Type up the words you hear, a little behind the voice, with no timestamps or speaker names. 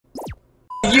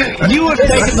You have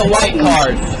taken the white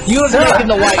card. You have taken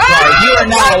the white card. You are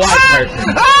not a white person.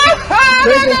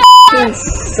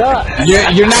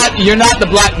 You're not the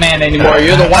black man anymore.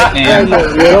 You're the white man. You're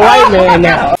the white man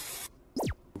now.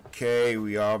 Okay,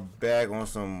 we are back on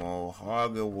some more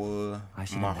Hogwarts.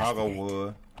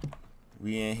 Hogwarts.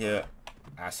 We in here.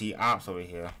 I see ops over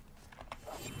here.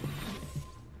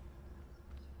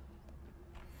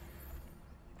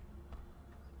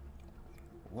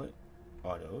 What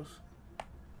are those?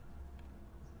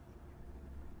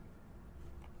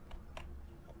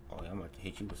 Oh, I'm about to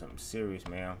hit you with something serious,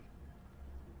 man.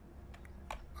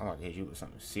 I'm about to hit you with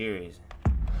something serious.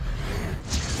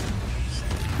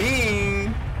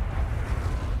 Bing!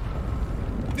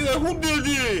 Yeah, who did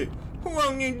it? Who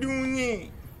out there doing it?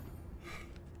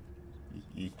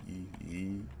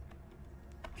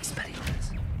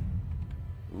 Experiments.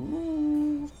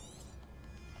 Ooh.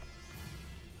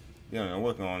 You don't know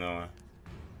what's going on.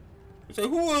 It's like,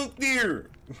 who out there?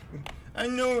 I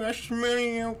know, I smell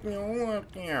you out there. Who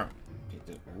out there?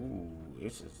 Ooh,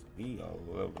 this is the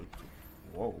level.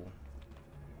 Whoa.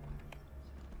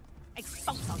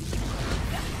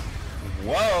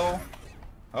 Whoa.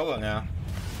 Hold up now.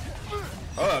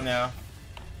 Hold up now.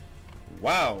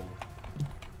 Wow.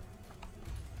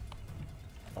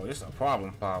 Oh, this is a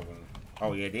problem.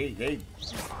 Oh yeah, this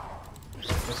is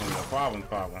a problem.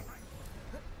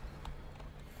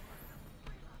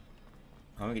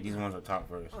 I'm gonna get these ones up top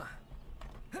first.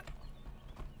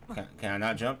 Can I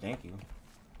not jump? Thank you.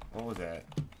 What was that?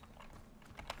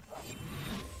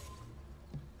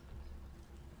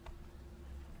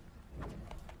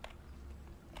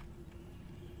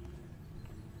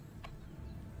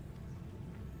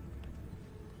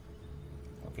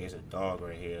 Okay, it's a dog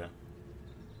right here.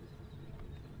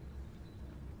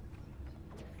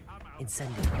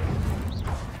 Incendio.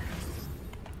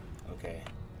 Okay.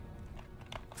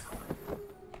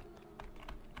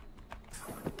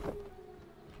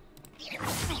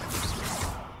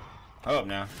 Hold up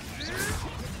now.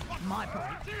 My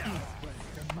bite is worse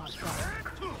than my bite.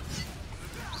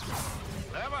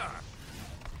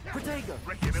 Protego.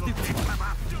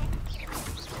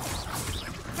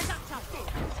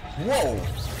 Whoa!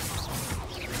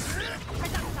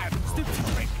 Stupid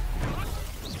trick.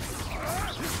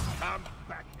 Come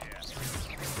back here.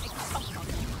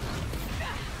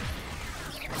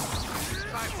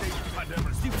 I think I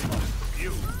never stupid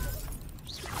you.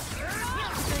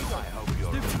 I hope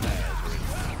your affairs are in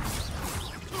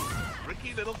order.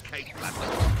 Tricky little cake platter.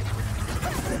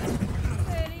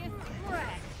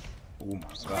 Oh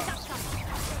my god.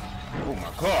 Oh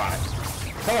my god.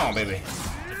 Come on, baby.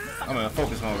 I'm in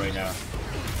focus mode right now.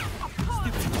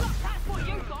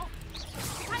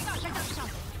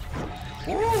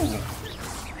 Woo!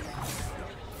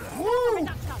 Woo!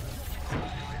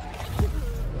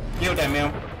 Kill that,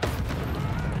 man.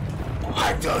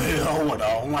 I the hell with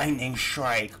a lightning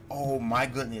strike. Oh my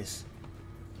goodness.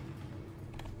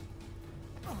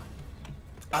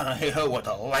 I done hit her with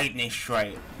a lightning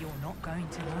strike. You're not going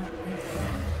to like this.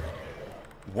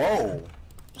 Whoa.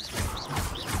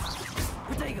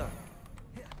 Protego.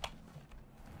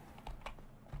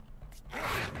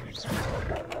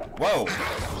 Whoa.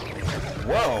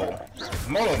 Whoa.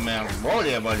 Moto man. Whoa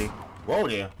there, buddy. Whoa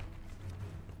there.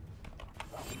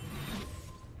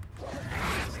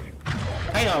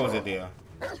 Hang on, was it there?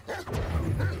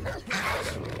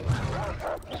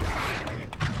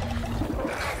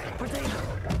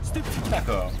 Stupid. Back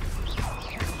up.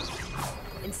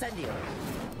 Incendio.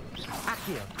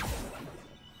 Accio.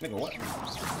 Nigga, what?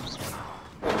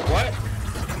 What?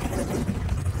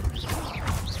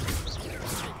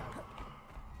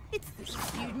 It's the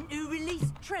student who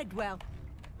released Treadwell.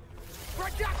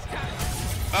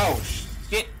 Oh,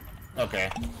 shit. Okay.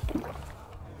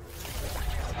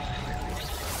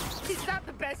 Is that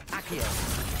the best? Accio.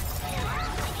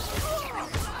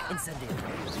 Incendio.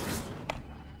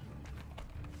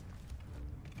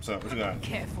 So, what you got?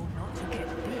 Careful not to get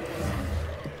bit.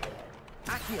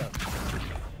 Accio.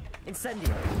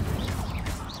 Incendio.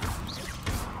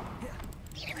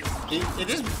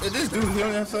 Is this dude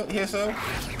healing himself?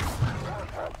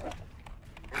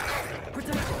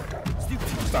 Protego.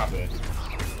 Stop it.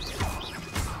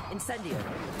 Incendio.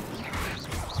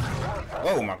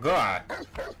 Oh my god.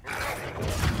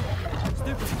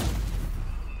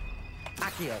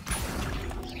 Accio.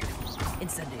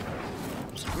 Incendio.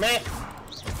 Man.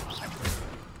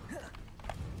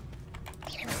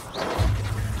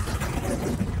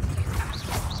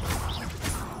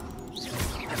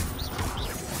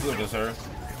 Good, sir.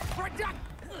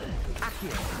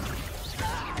 Accio.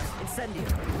 Incendio.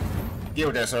 Deal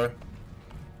with that, sir.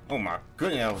 Oh my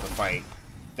goodness, that was a fight.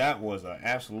 That was an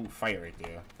absolute fight right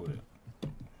there.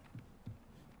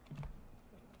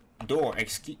 Door,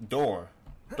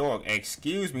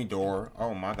 excuse me, door.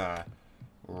 Oh my god.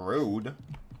 Rude.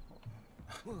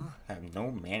 Have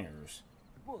no manners.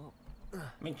 I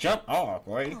mean, jump off,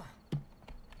 boy.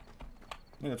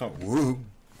 Nigga talk woo.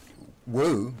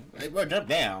 Woo. Hey, bro, jump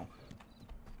down.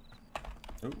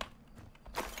 Ooh.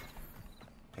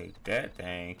 Take that,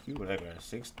 thank you. I got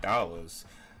 $6.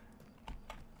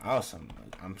 Awesome.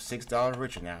 I'm $6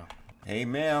 richer now. Hey,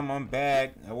 ma'am, I'm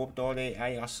back. I whooped all day.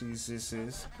 Y'all see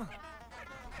this.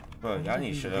 Bro, y'all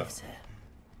need to shut up.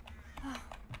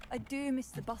 I do miss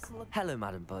the bustle of... Hello,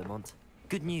 Madam Beaumont.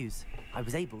 Good news. I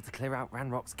was able to clear out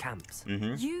Ranrock's camps.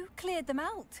 You cleared them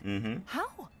out?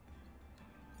 How?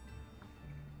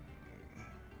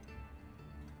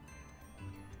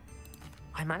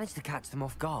 I managed to catch them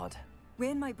off guard.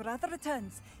 When my brother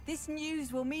returns, this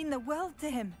news will mean the world to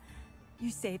him. You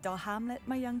saved our hamlet,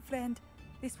 my young friend.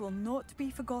 This will not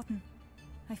be forgotten.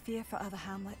 I fear for other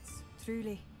hamlets,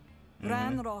 truly.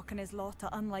 Ranrock and his lot are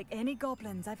unlike any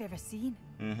goblins I've ever seen.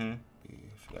 Yeah, what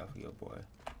you got for your boy?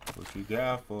 What you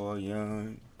got for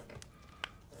young?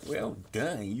 Well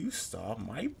done, you solved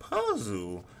my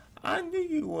puzzle. I knew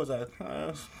you was a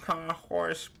kind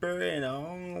heart spirit and the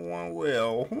only one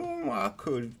with whom I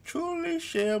could truly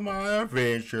share my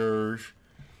adventures.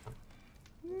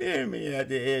 Meet me at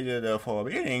the edge of the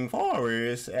forbidden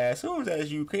forest as soon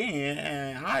as you can,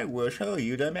 and I will show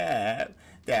you the map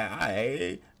that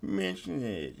I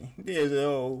mentioned. There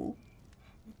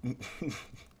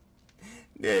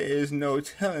is no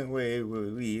telling where it will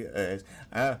lead us.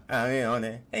 I'm on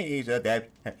the edge of that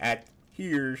at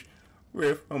here's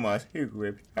with my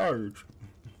secret pouch,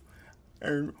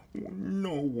 and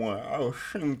no one else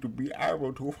seems to be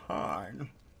able to find.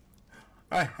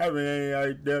 I haven't any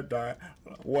idea that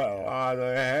what lies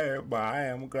ahead, but I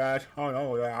am glad to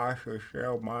know that I should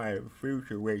share my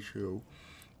future with you.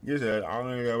 This is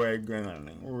only the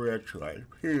beginning, Richard.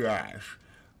 P.S.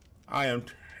 I am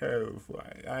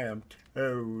terrified. I am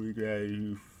terribly glad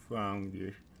you found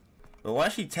this. But why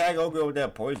she tag Ogre with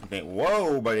that poison thing?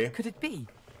 Whoa, buddy. Could it be?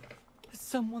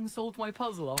 Someone solved my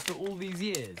puzzle after all these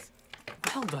years.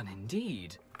 Well done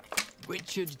indeed.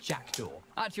 Richard Jackdaw,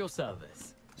 at your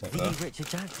service. The Richard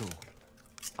Jackdaw.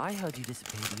 I heard you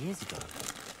disappeared years ago.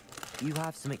 You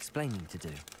have some explaining to do.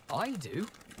 I do?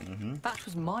 That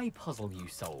was my puzzle you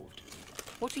solved.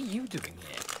 What are you doing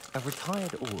here? A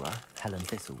retired aura, Helen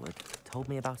Thistlewood, told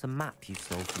me about a map you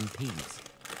stole from Peeves.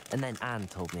 And then Anne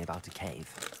told me about a cave.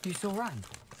 You saw Anne?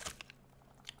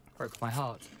 Broke my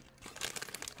heart.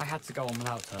 I had to go on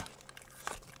without her.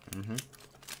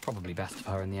 Probably best of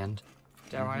her in the end.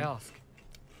 Dare I ask?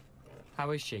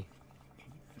 How is she?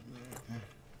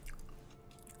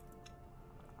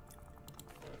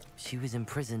 She was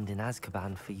imprisoned in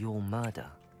Azkaban for your murder.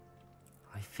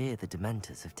 I fear the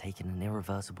Dementors have taken an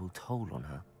irreversible toll on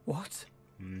her. What?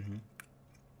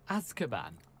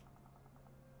 Azkaban?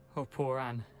 Oh, poor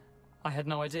Anne. I had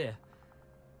no idea.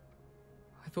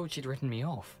 I thought she'd written me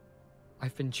off.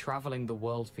 I've been traveling the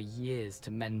world for years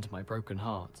to mend my broken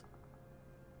heart.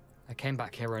 I came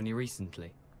back here only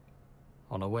recently.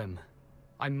 On a whim.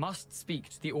 I must speak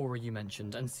to the aura you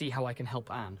mentioned and see how I can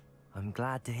help Anne. I'm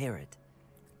glad to hear it.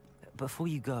 Before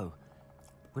you go,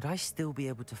 would I still be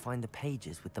able to find the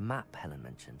pages with the map Helen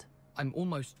mentioned? I'm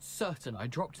almost certain I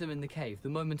dropped them in the cave the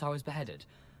moment I was beheaded.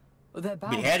 They're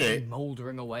bound to Beheaded? be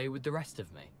mouldering away with the rest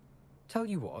of me. Tell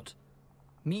you what,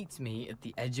 meet me at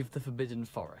the edge of the Forbidden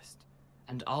Forest,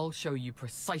 and I'll show you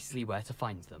precisely where to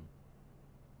find them.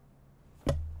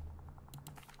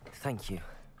 Thank you.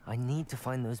 I need to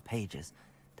find those pages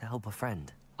to help a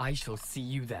friend. I shall see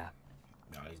you there.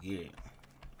 Nice, get it.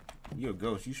 You're a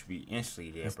ghost. You should be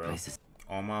instantly there, This bro. place is...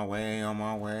 On my way, on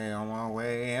my way, on my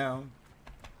way out.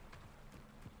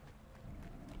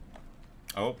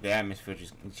 Oh, the atmosphere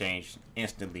just changed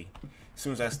instantly. As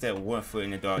soon as I stepped one foot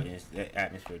in the darkness, the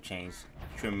atmosphere changed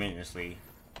tremendously.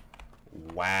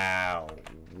 Wow.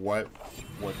 What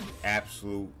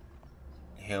absolute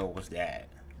hell was that?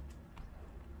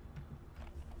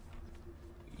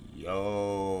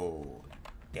 Yo,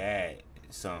 that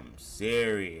is something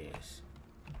serious.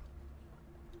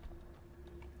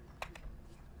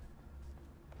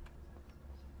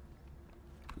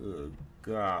 Good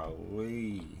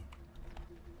golly.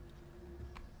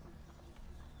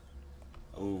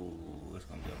 Oh, it's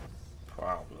gonna be a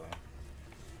problem.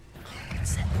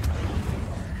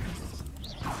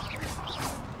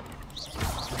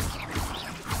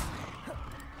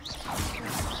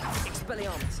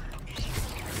 Expelliarmus.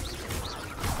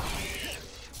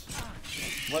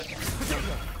 What?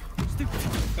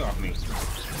 Get off me.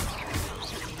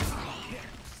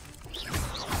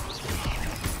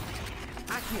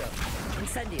 Accio.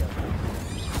 Incendio.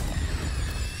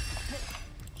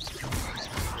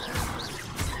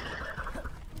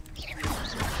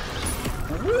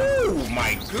 Woo!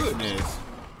 My goodness.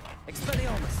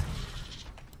 Expelliarmus.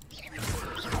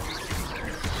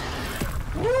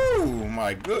 Woo!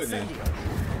 My goodness. Incendio.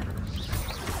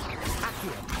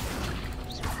 Accio.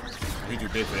 He too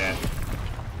big for that.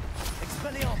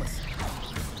 Expelliarmus.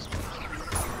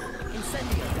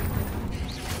 Incendio.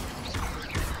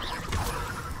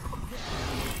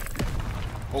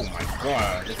 Oh my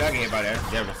god. If I get hit by that, that's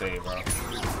devastating, bro.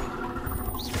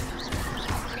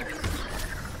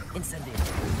 Incendio.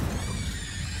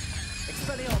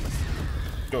 Expelliarmus.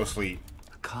 Go to sleep.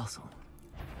 The castle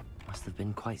must have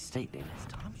been quite stately this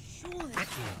time. I'm sure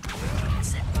Accio.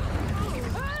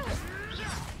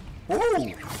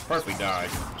 Woo! Perfect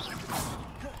dodge.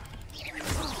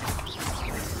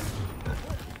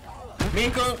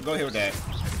 Minka, go here with that.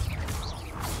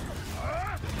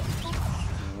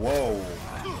 Whoa.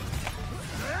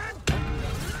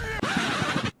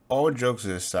 All jokes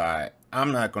aside,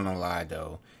 I'm not gonna lie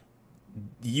though.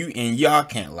 Y'all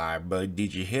can't lie, but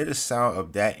did you hear the sound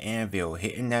of that anvil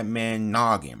hitting that man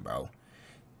noggin, bro?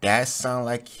 That sound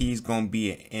like he's gonna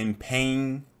be in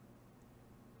pain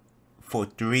for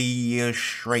 3 years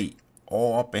straight,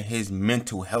 all up in his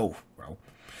mental health, bro.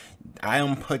 I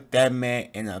done put that man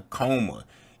in a coma.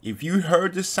 If you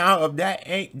heard the sound of that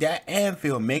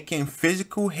anvil making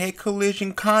physical head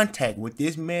collision contact with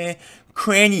this man's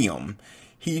cranium,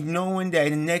 he's knowing that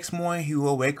the next morning he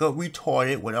will wake up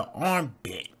retarded with an arm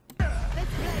bit.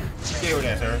 Deal with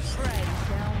that, sir.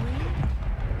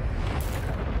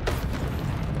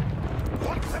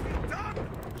 What have you done?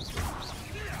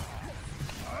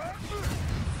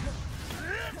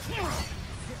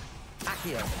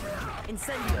 Accio.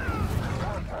 Incendio.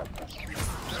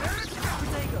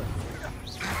 Protego.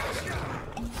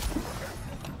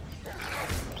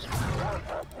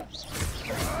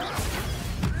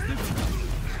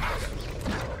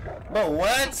 But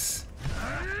what?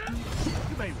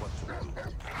 You may want to.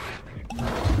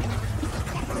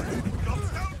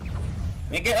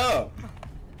 Make it up.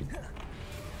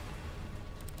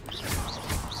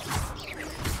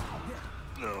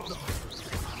 No.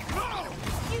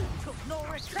 You took no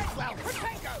retreat. Well,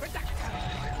 Protego.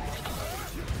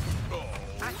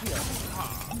 Accio.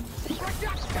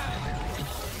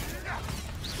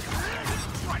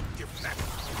 Right, give that.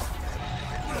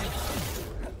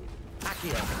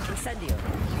 Accio. Incendio.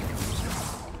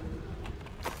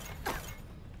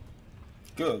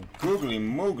 Good googly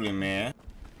moogly, man.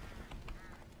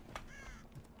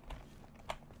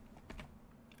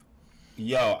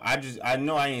 Yo, I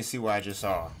know I didn't see what I just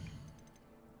saw.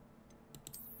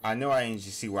 I know I didn't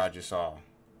see what I just saw.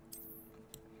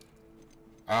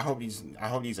 I hope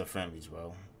these are friendlies,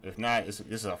 bro. If not, this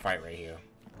is a fight right here.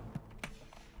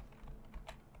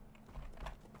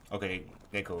 Okay,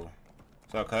 they cool.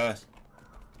 So, cuz.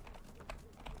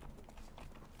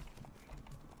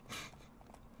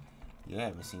 You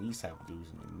haven't seen these type of dudes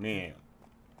in a minute.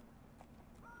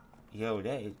 Yo,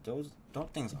 those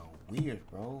things are weird,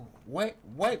 bro. What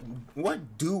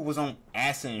dude was on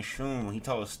acid and shroom when he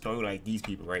told a story like these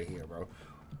people right here, bro?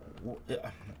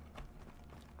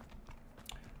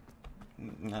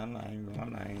 Nah, I'm not even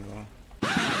going.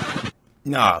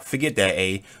 Nah, forget that,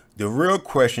 A. The real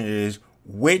question is,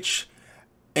 which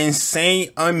insane,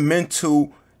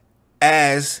 unmental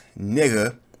ass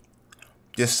nigga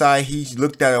decide he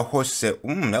looked at a horse and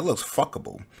said, that looks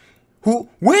fuckable?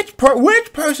 Which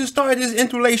person started this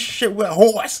interrelationship with a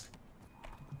horse?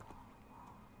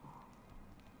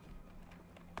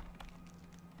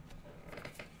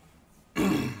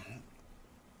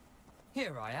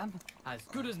 Here I am, as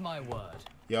good as my word.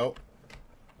 Yo.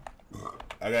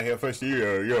 I got here first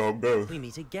year. Yo, I'm good. We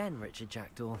meet again, Richard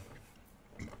Jackdaw.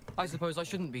 I suppose I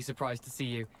shouldn't be surprised to see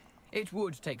you. It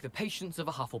would take the patience of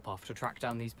a Hufflepuff to track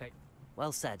down these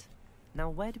Well said. Now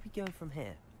where do we go from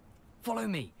here? Follow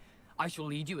me. I shall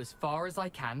lead you as far as I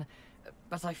can,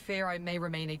 but I fear I may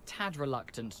remain a tad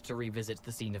reluctant to revisit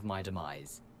the scene of my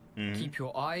demise. Keep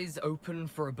your eyes open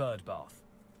for a bird bath.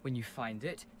 When you find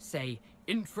it, say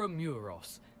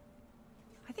intramuros.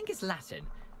 I think it's Latin.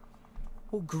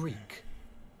 Or Greek.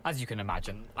 As you can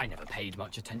imagine, I never paid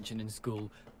much attention in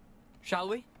school. Shall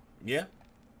we? Yeah.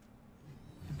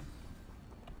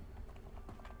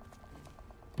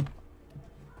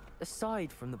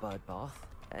 Aside from the bird bath,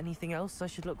 anything else I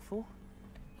should look for?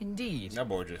 Indeed. That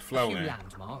boy just A flowing. few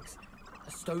landmarks.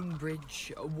 A stone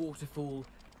bridge, a waterfall,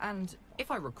 and,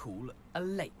 if I recall, a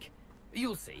lake.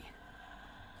 You'll see.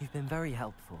 You've been very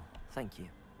helpful. Thank you.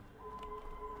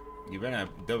 You better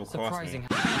not double cross me. Surprising.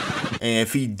 And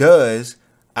if he does,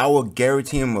 I will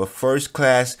guarantee him a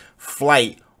first-class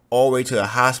flight all the way to the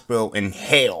hospital in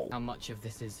hell. How much of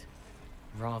this is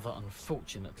rather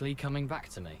unfortunately coming back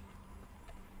to me?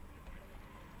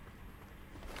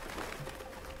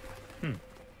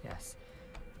 Yes.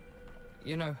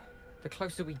 You know, the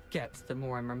closer we get, the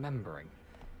more I'm remembering.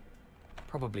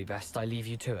 Probably best I leave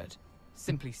you to it.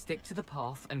 Simply stick to the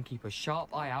path and keep a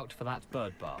sharp eye out for that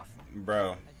bird bath.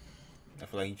 Bro, I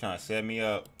feel like he's trying to set me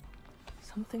up.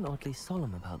 Something oddly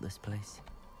solemn about this place.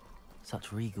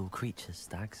 Such regal creatures,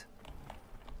 stags.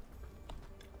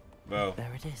 Bro.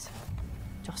 There it is.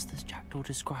 Just as Jackdaw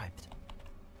described.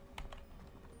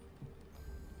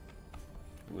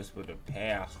 Whisper the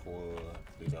password.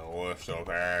 He's like, what's the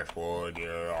password?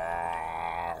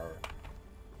 Yeah.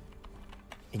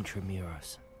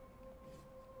 Intramuros.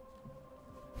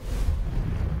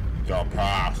 The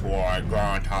password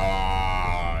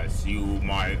granted. You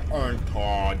might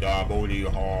enter the booty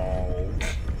hole.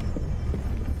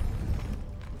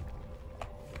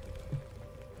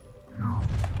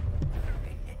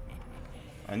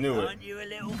 I knew it. Aren't you a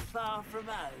little far from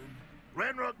home?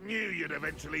 Ranrock knew you'd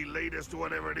eventually lead us to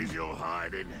whatever it is you're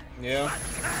hiding. Yeah.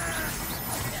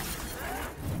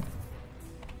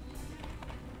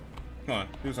 Come on,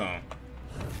 do something.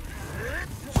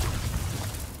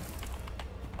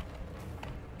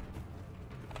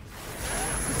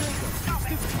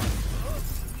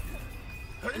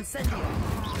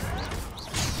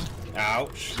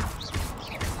 Ouch.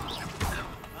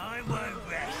 I won't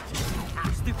rest.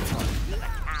 Stupid one.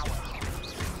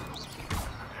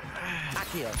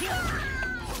 Accio.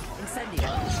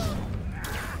 Incendio.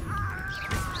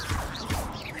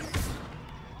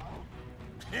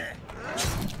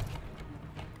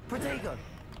 Protego.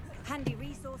 Handy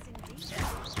resource indeed.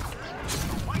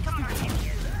 Why can't I hit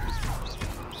you?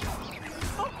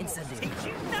 Incendio. Teach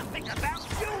you nothing about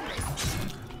dueling.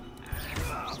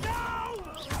 No!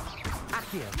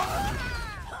 Accio.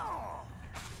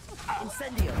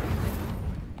 Incendio.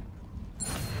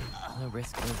 No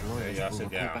risk, no glory. Hey, y'all We'll sit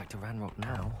report down. back to Ranrock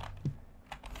now.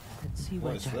 Let's see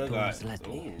where What Jackdaw has led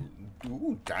me.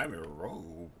 Ooh, diamond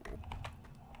robe.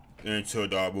 Into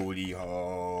the booty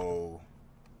hole.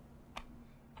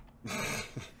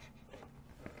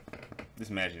 Just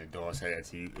imagine the dog say that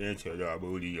to you. Into the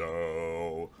booty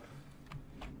hole.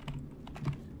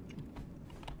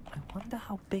 I wonder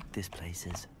how big this place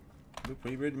is. Look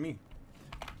pretty good to me.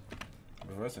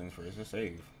 But first things first, let's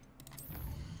save.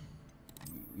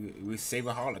 We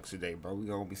save-aholics today, bro. We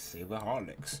gonna be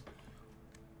save-aholics.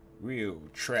 Real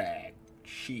track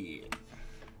shit.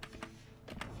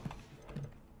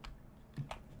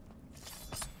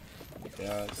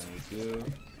 Yeah, thank you.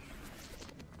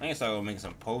 I ain't start making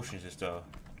some potions and stuff.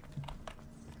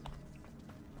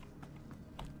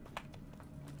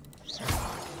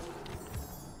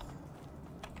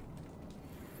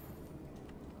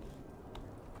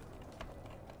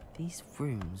 These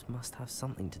rooms must have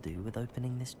something to do with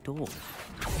opening this door.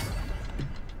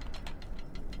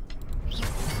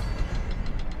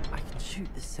 I can shoot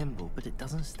the symbol, but it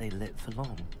doesn't stay lit for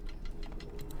long.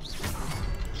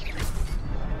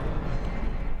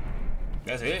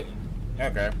 That's it?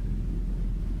 Okay.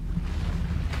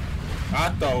 I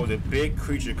thought it was a big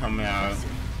creature coming out.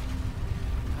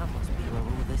 That must be where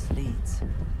all this leads.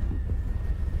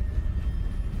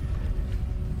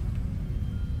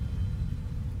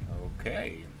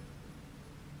 Okay.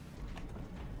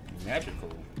 Magical.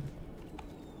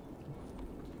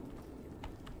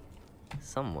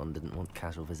 Someone didn't want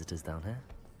casual visitors down here.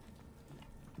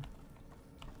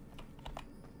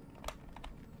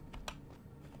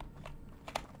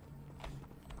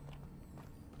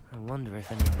 I wonder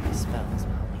if any of these spells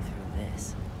will help me through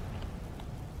this.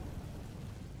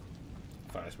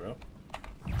 Fast, bro.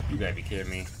 You gotta be kidding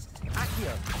me.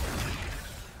 Accio!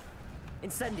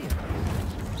 Incendio!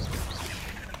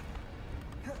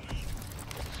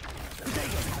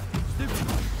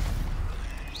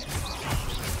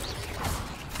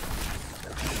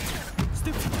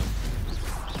 Stupid!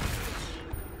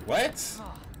 What?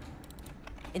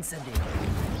 Incendio!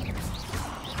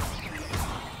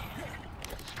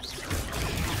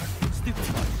 Stupid!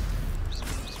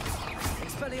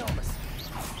 Expelliarmus!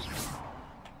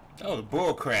 Oh, the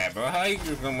bull crap, bro. How you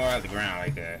just come out of the ground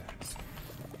like that?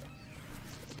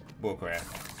 Bull crap.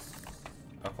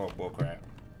 I call it bull crap.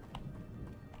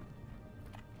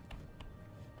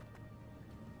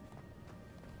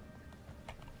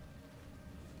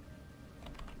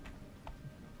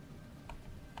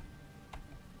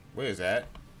 Where is that?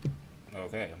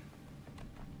 Okay.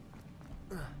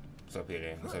 What's up here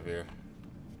then? What's up here?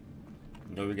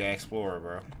 You know we got explorer,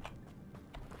 bro.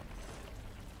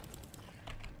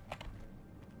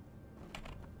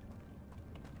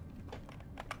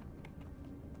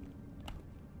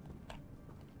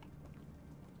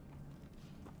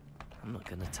 I'm not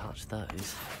gonna touch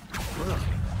those.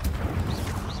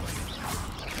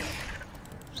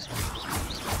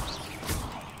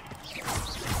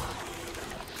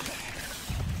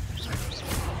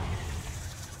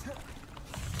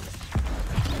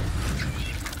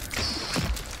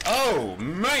 Oh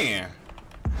man!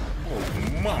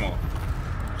 Oh mama!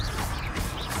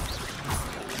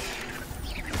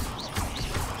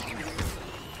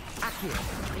 Accio.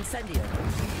 Incendio.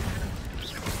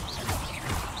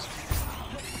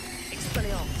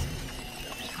 Expelliarmus.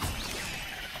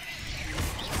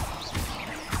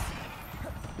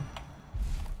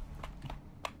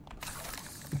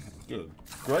 Good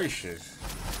gracious!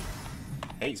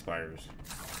 Hate spiders.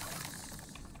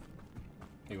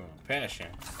 They want passion.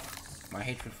 My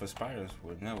hatred for spiders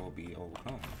would never be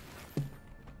overcome.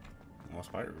 More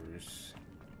spiders.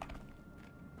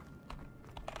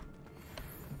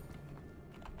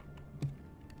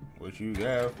 What you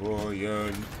got for ya?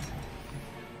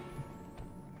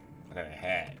 I got a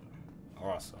hat.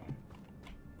 Awesome.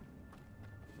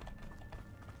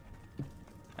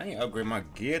 I need to upgrade my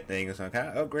gear thing or something.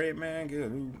 Can I upgrade, man? Get a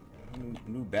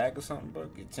new bag or something, bro?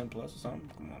 Get 10 plus or something?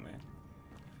 Come on, man.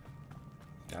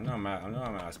 I know I'm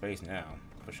out of space now,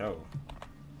 for sure.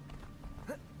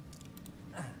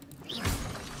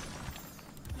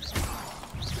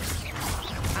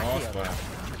 Accio.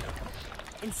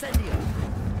 Incendio.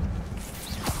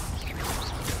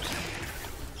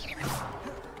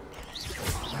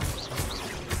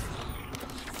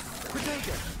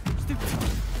 Protego. Stupid.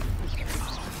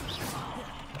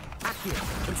 Accio.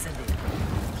 Incendio.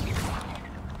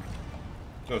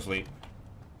 Go to sleep.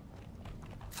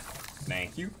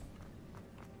 Thank you.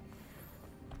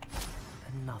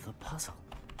 Another puzzle.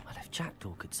 Well, if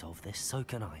Jackdaw could solve this, so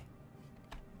can I.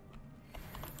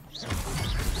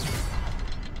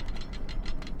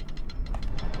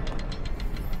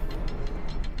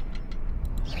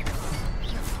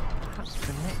 Perhaps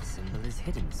the next symbol is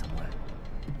hidden somewhere.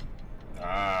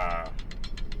 Ah.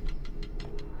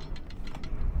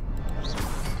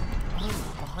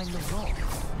 Oh, behind the rock.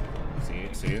 See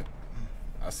it, see it.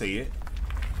 I see it.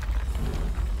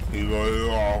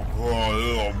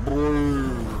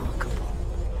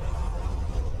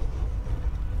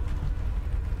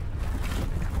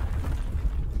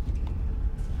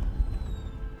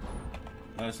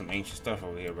 There's some ancient stuff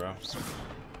over here, bro.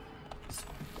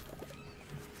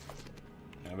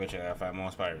 I bet you I gotta find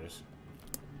more spiders.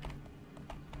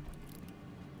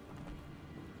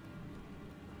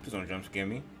 Please don't jump scare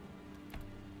me.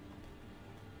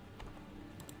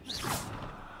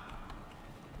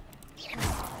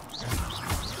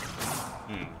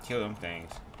 Kill them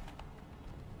things.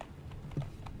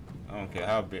 I don't care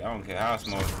how big, I don't care how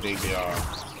small or big they are.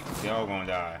 They all gonna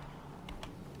die.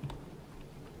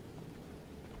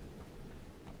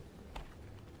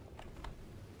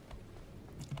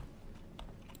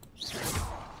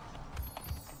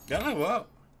 Did I level up?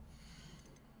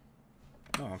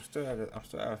 No, I'm still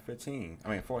at 15. I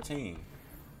mean 14.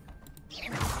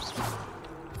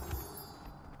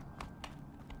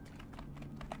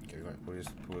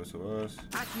 Pull this to us.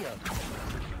 Accio.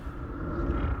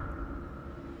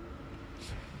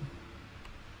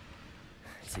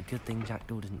 It's a good thing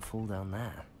Jackdaw didn't fall down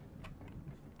there.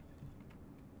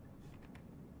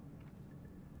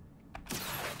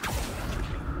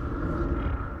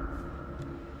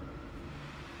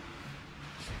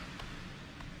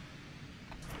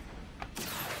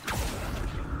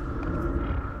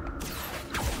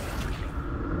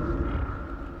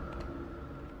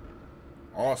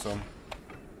 Awesome.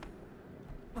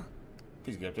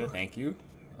 Please get up there, thank you.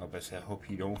 I hope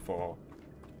you don't fall.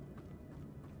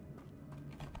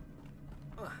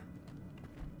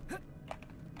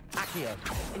 Accio.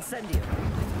 Incendio.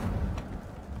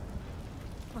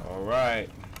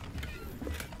 Alright.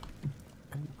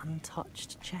 An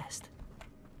untouched chest.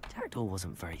 Jackdaw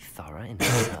wasn't very thorough in his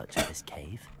search of this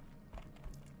cave.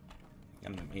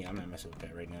 I'm not messing with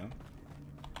that right now.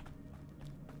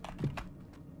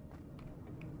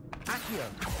 Accio.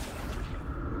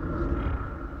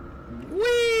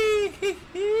 Whee!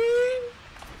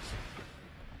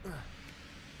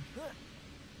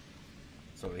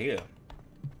 So here.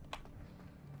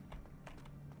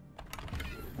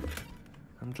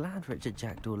 I'm glad Richard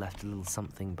Jackdaw left a little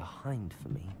something behind for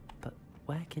me, but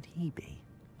where could he be?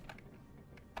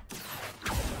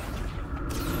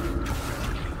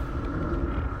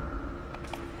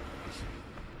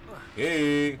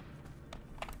 Hey!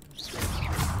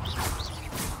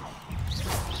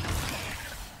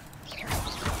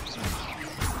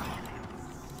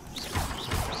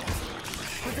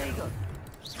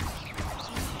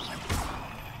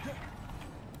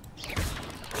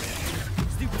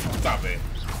 Stop Stop it.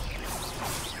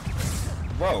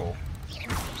 Whoa.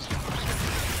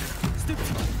 Stupid.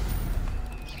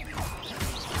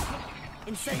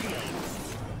 Incendio.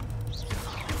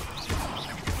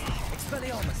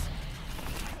 Expelliarmus.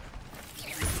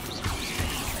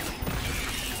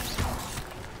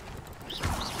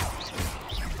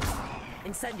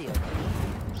 Incendio.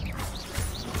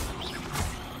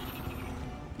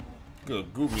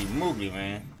 Good googly moogly,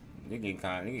 man. They can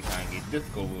kind of get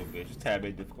difficult a little bit. Just a tad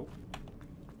bit difficult.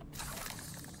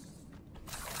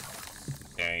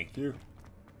 Thank you.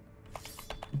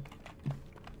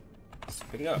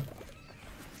 Pick it up.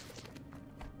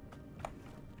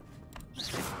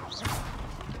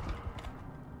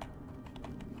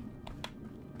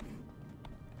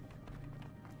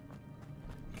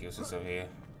 Okay, what's this over here?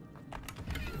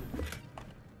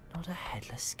 Not a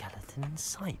headless skeleton in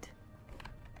sight.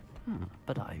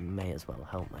 But I may as well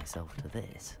help myself to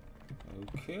this.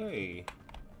 Okay.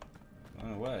 I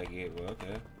don't know what I get, but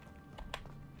okay.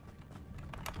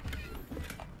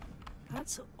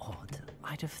 That's odd.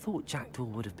 I'd have thought Jackdaw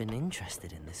would have been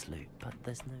interested in this loot, but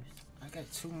there's no... I got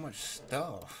too much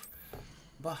stuff.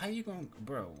 But how you gonna...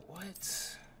 Bro,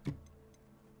 what?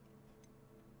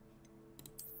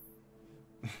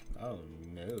 Oh,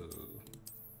 no.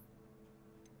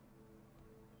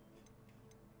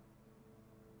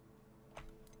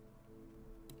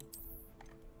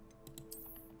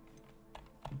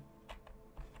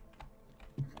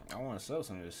 I want to sell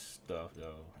some of this stuff,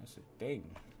 though. That's the thing.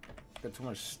 Got too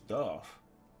much stuff.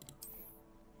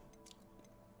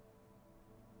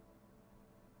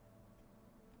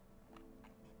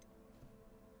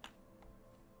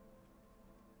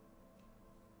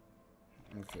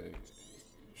 Okay,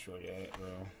 show that,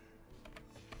 bro.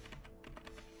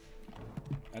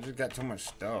 I just got too much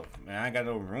stuff, man. I ain't got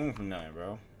no room for nothing,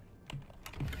 bro.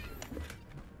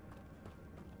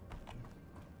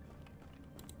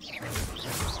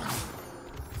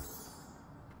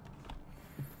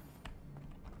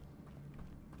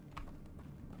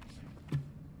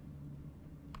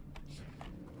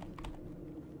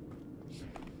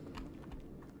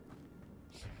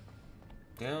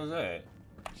 The hell is that?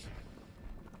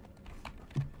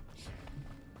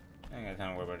 I ain't got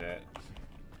time to worry about that.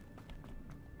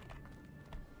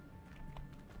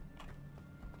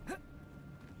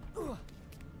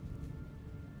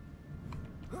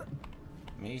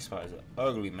 Man, these spiders are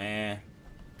ugly, man.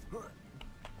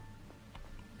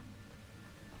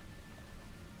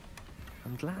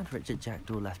 I'm glad Richard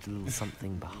Jackdaw left a little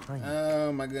something behind.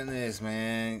 Oh my goodness,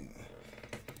 man.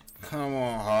 Come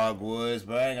on, Hogwarts,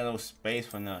 but I ain't got no space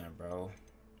for nothing, bro.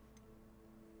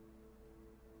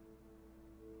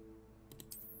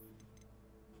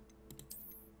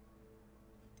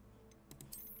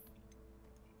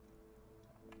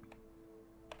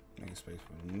 Ain't space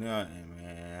for nothing,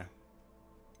 man.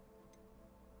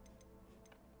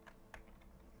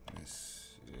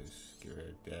 Let's just get rid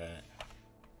of that.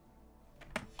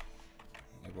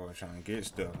 That boy trying to get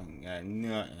stuff, ain't got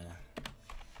nothing.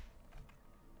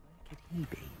 Could he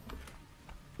be?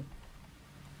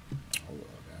 Hold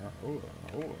on now, hold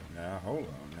on now, hold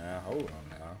on now, hold on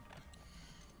now.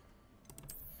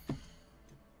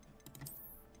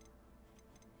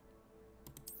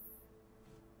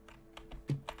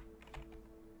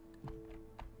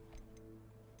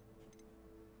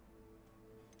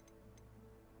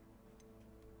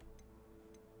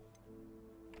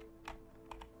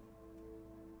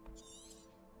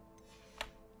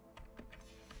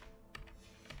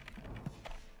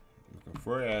 Looking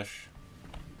fresh.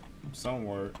 Some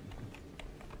work.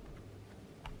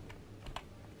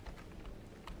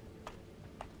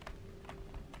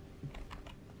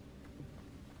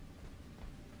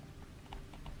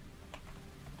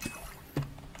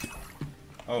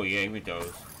 Oh yeah, give me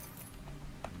those.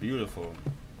 Beautiful.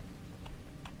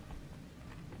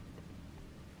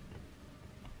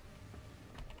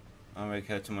 I don't really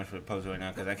care too much for the puzzle right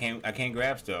now because I can't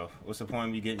grab stuff. What's the point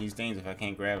of me getting these things if I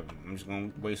can't grab them? I'm just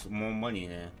gonna waste more money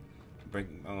then.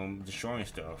 Destroying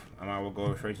stuff. I might as well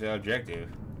go straight to the objective.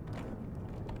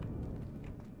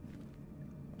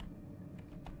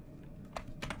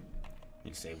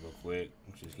 Need to save real quick,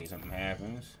 just in case something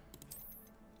happens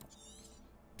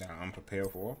that I'm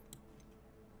unprepared for.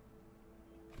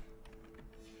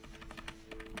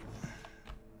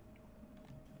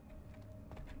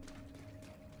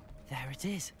 There it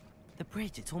is. The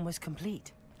bridge, it's almost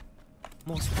complete.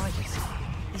 More spiders.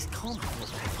 These can't be what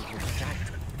the heck was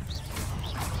Jackdaw.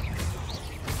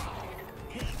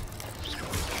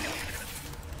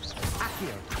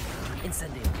 Accio.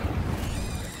 Incendio.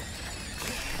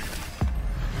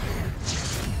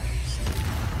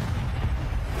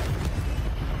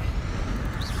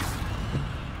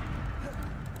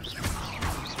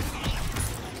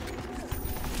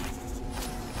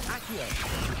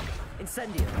 Accio.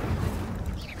 Incendio.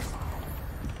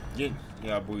 Get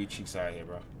y'all booty cheeks out of here,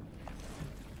 bro.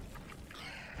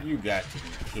 You got to be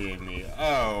kidding me.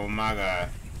 Oh my god.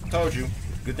 Told you.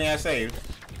 Good thing I saved.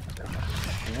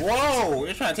 Whoa!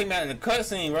 They're trying to take me out in the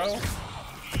cutscene, bro.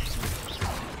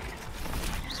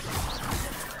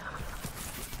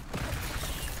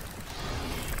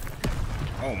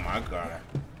 Oh my god.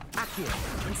 Accio.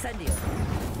 Incendio.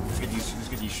 Let's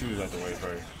get these shoes out the way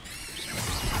first.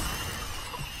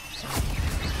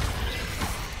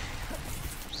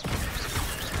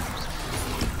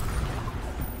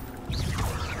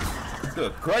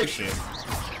 Good gracious.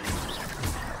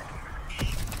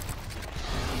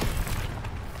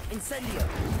 Incendio.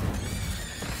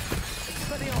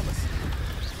 Expelliarmus.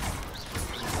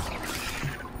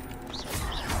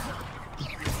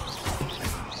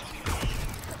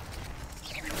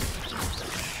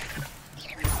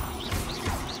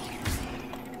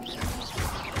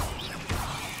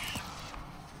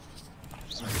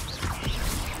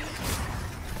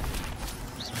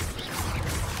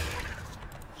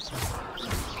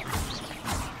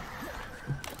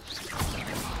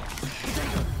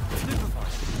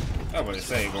 I was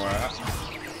say, boy.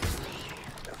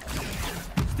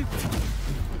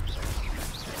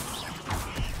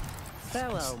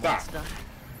 Farewell, Stop. monster. I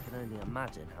can only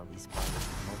imagine how these spiders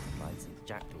multiplied since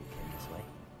Jackdaw came this way.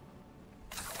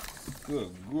 Good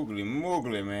googly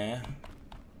moogly, man.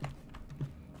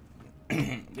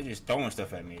 They're just throwing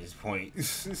stuff at me at this point.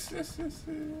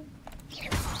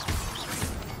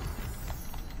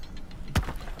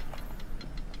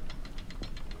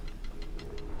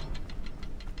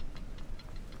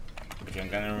 But you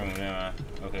ain't got no room, yeah.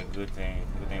 Okay, good thing.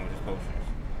 Good thing with his potions.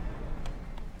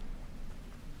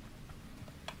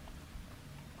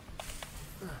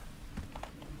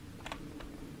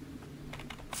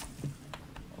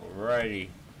 Alrighty.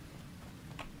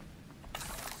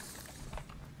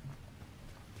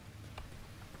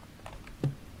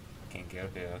 Can't get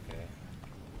up there, okay.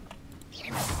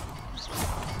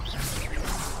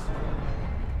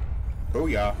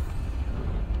 Booyah.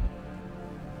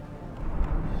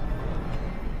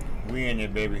 We in there,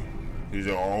 baby. He's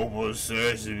an open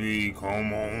sesame.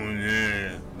 Come on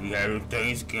in. We have a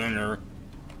thing scanner.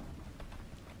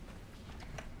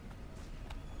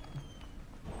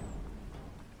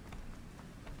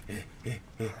 I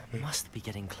must be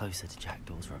getting closer to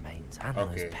Jackdaw's remains and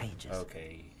those pages.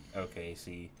 Okay,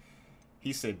 see.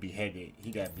 He said beheaded.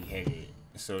 He got beheaded.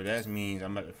 So that means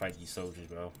I'm about to fight these soldiers,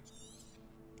 bro.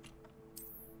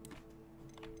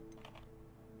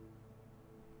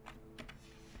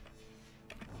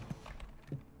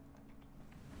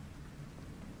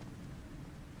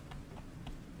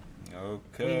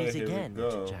 Okay, We meet here again, we go.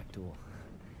 Mr. Jackdaw.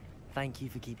 Thank you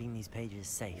for keeping these pages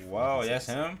safe. Wow, that's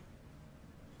him?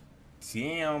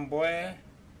 Damn, boy.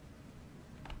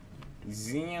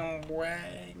 Damn, boy.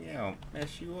 Yeah,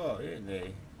 mess you up, didn't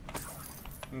they?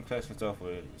 Let me class some stuff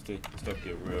with it. Stuff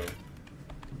get real.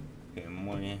 Okay,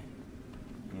 morning.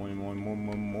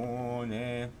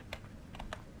 Morning.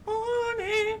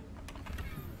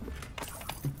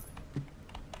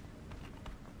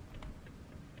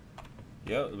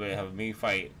 Yep, we better have a big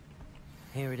fight.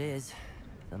 Here it is.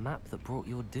 The map that brought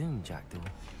your doom, Jackdaw.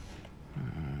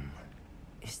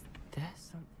 Is there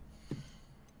something?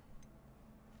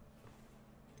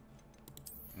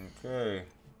 Okay.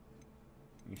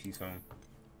 Let me see something.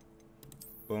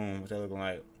 Boom. What's that looking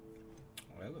like?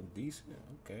 Oh, that look decent.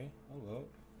 Okay. Hold up.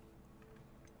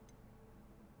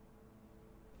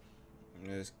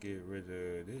 Let's get rid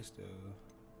of this stuff.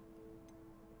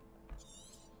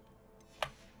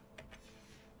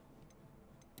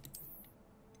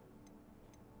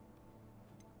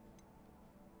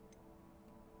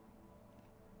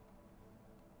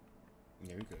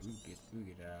 Yeah, we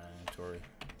get our inventory.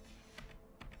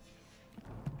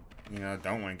 You know, I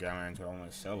don't want to get our inventory. I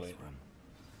want to sell it.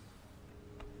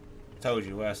 Told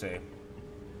you what I say.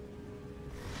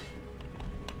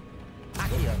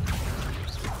 Accio.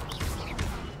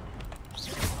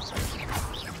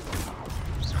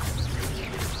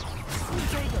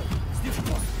 Diego.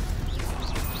 Stupefy.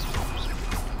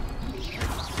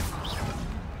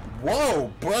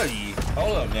 Whoa, buddy!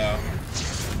 Hold up now.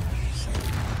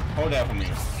 Hold that for me.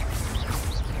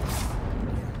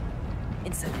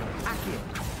 Incendio. Accio.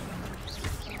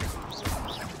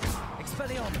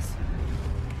 Expelliarmus.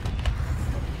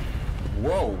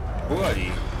 Whoa,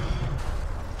 buddy.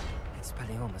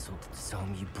 Expelliarmus ought to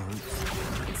disarm you brutes.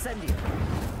 Incendio.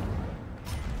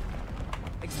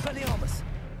 Expelliarmus.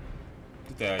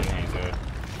 Get that out of your hands, sir.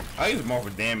 I use it more for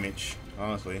damage,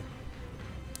 honestly.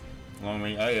 Long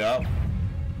range. Oh, yeah.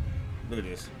 Look at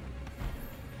this.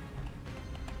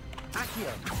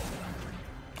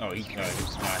 Oh, he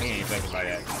ain't affected by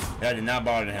that. That did not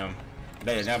bother him.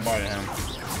 That did not bother him.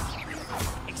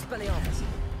 Expelliarmus.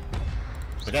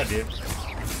 But that did.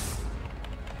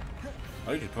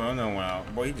 Oh, he just put another one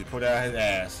out. Boy, he just put out his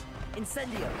ass.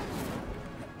 Incendio.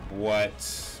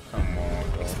 What? Come on,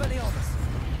 bro. Expelliarmus.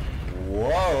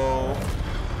 Whoa.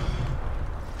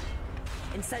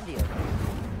 Incendio.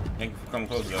 Thank you for coming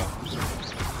closer, though.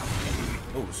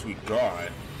 Oh, sweet God.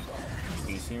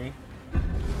 Can you see me?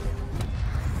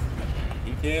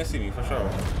 You can see me, for sure.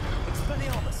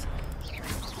 Expelliarmus.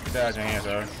 Get that out your hand,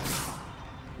 sir.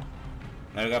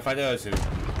 Now we gotta fight the other two.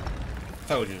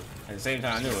 Told you. At the same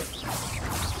time, I knew it.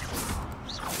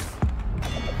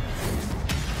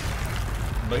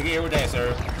 But get here with that,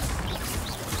 sir.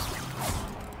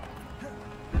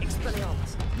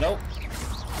 Expelliarmus. Nope.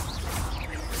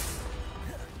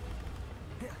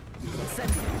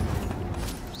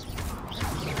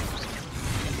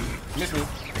 Miss me.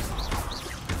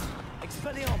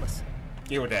 Expelliarmus. Get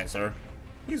here with that, sir.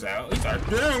 He's out. He's out.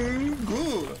 Damn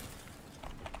good.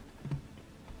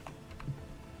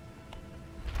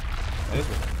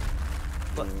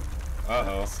 What?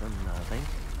 Uh-oh. That's unnerving.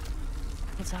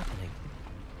 What's happening?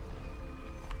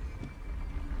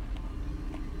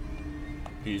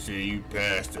 He said you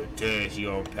passed the test,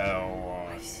 your power.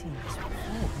 I've seen this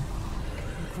before.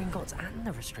 In Gringotts and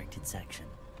the restricted section.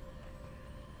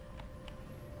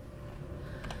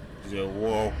 He said,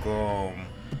 welcome.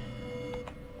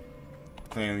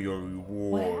 Claim your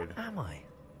reward. Where am I?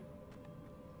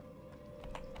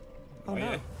 Oh, Oh, no.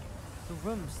 yeah. The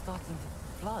room's starting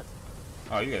to flood.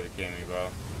 Oh, you gotta kill me, bro.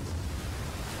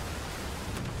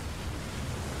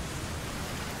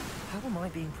 How am I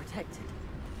being protected?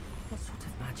 What sort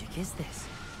of magic is this?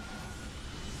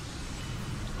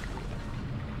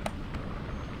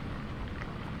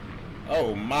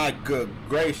 Oh my good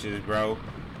gracious, bro.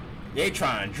 They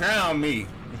trying to drown me.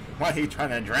 Why are you trying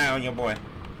to drown your boy?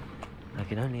 I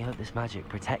can only hope this magic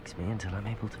protects me until I'm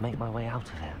able to make my way out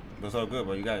of here. But so good,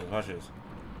 bro. You guys, watch this.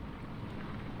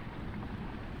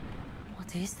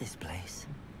 What is this place?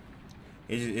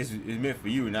 It's meant for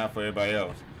you, not for everybody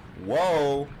else.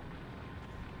 Whoa.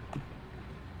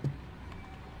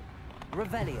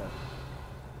 Revelio.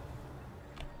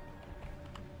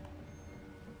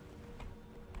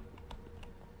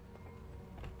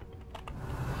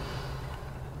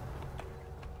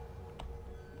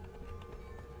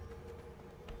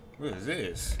 What is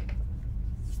this?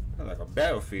 Sounds like a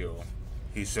battlefield.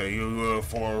 He said you look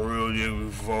for a real deal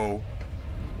before.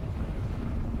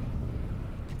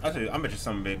 I bet you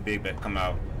something big that come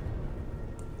out.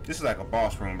 This is like a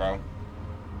boss room, bro.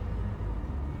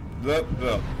 Look.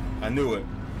 I knew it.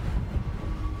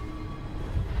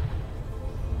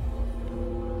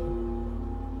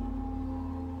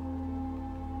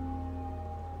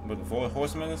 With the 4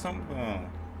 horsemen or something?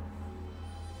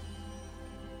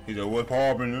 He said, what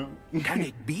happened? Can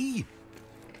it be?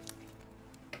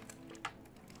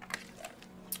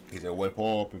 He said, what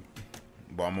happened?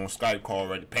 But I'm on Skype call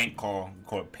already. Paint call. We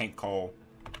call it paint call.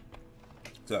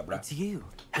 What's up, bro? It's you.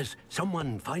 Has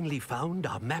someone finally found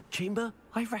our map chamber?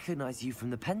 I recognize you from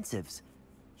the Pensives.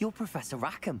 You're Professor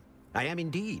Rackham. I am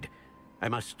indeed. I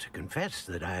must confess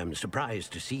that I am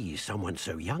surprised to see someone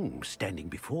so young standing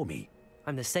before me.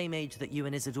 I'm the same age that you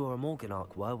and Isadora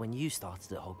Morganach were when you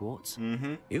started at Hogwarts.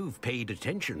 Mm-hmm. You've paid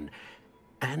attention.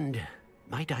 And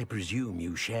might I presume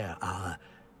you share our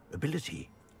ability?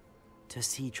 To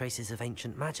see traces of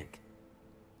ancient magic?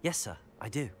 Yes, sir, I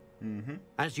do. Mm-hmm.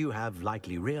 As you have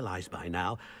likely realized by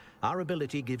now, our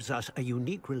ability gives us a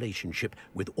unique relationship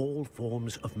with all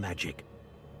forms of magic.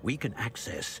 We can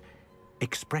access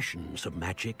expressions of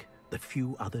magic that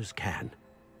few others can.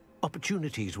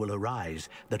 Opportunities will arise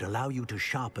that allow you to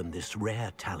sharpen this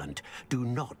rare talent. Do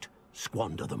not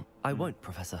squander them. I won't,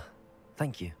 Professor.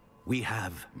 Thank you. We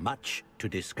have much to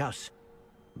discuss.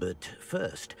 But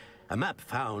first, a map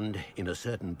found in a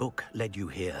certain book led you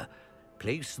here.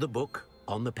 Place the book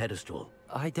on the pedestal.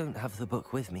 I don't have the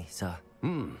book with me, sir.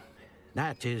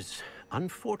 That is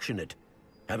unfortunate.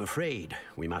 I'm afraid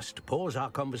we must pause our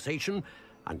conversation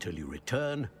until you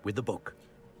return with the book.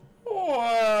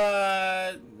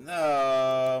 What?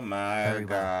 Oh my Very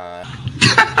well. God.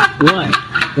 What?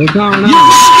 What's going on?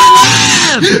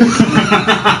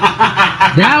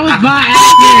 That was by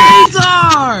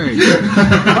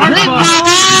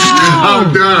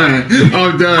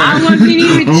I'm done. I wasn't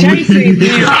even chasing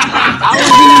him.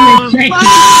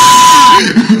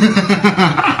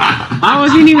 I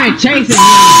wasn't even chasing him.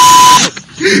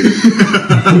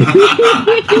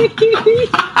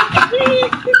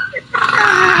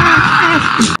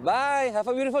 Bye, have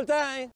a beautiful time.